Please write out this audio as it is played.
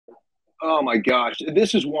Oh my gosh,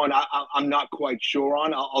 this is one I'm not quite sure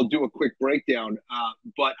on. I'll do a quick breakdown,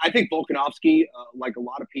 but I think Volkanovski, like a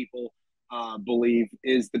lot of people believe,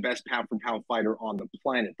 is the best pound for pound fighter on the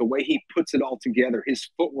planet. The way he puts it all together, his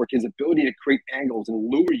footwork, his ability to create angles and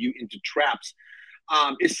lure you into traps,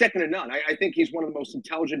 is second to none. I think he's one of the most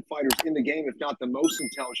intelligent fighters in the game, if not the most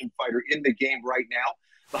intelligent fighter in the game right now.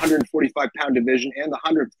 The 145-pound division and the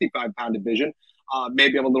 155-pound division.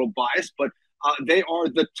 Maybe I'm a little biased, but they are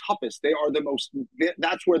the toughest. They are the most.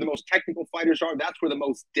 That's where the most technical fighters are. That's where the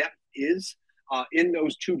most depth is in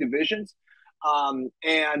those two divisions.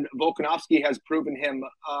 And Volkanovski has proven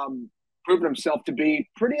himself to be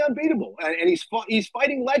pretty unbeatable, and he's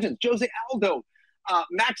fighting legends: Jose Aldo,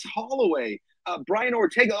 Max Holloway, Brian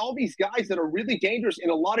Ortega, all these guys that are really dangerous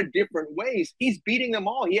in a lot of different ways. He's beating them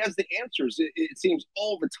all. He has the answers, it seems,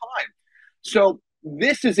 all the time. So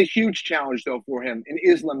this is a huge challenge, though, for him in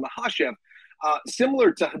Islam Makhachev.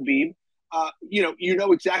 Similar to Habib, you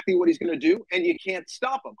know exactly what he's going to do, and you can't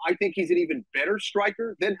stop him. I think he's an even better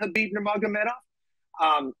striker than Habib Nurmagomedov.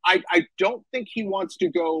 I don't think he wants to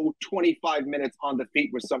go 25 minutes on the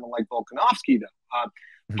feet with someone like Volkanovski, though.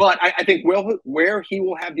 But I think where he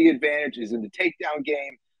will have the advantage is in the takedown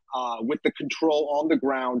game, with the control on the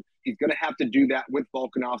ground. He's going to have to do that with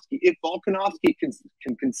Volkanovski. If Volkanovski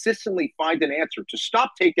can consistently find an answer to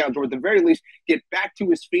stop takedowns, or at the very least get back to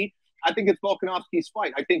his feet, I think it's Volkanovski's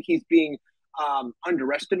fight. I think he's being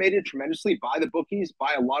underestimated tremendously by the bookies,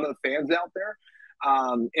 by a lot of the fans out there,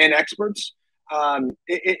 and experts.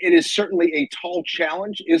 It is certainly a tall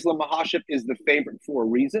challenge. Islam Makhachev is the favorite for a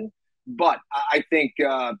reason, but I think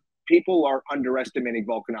people are underestimating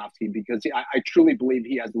Volkanovski because I truly believe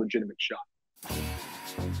he has a legitimate shot.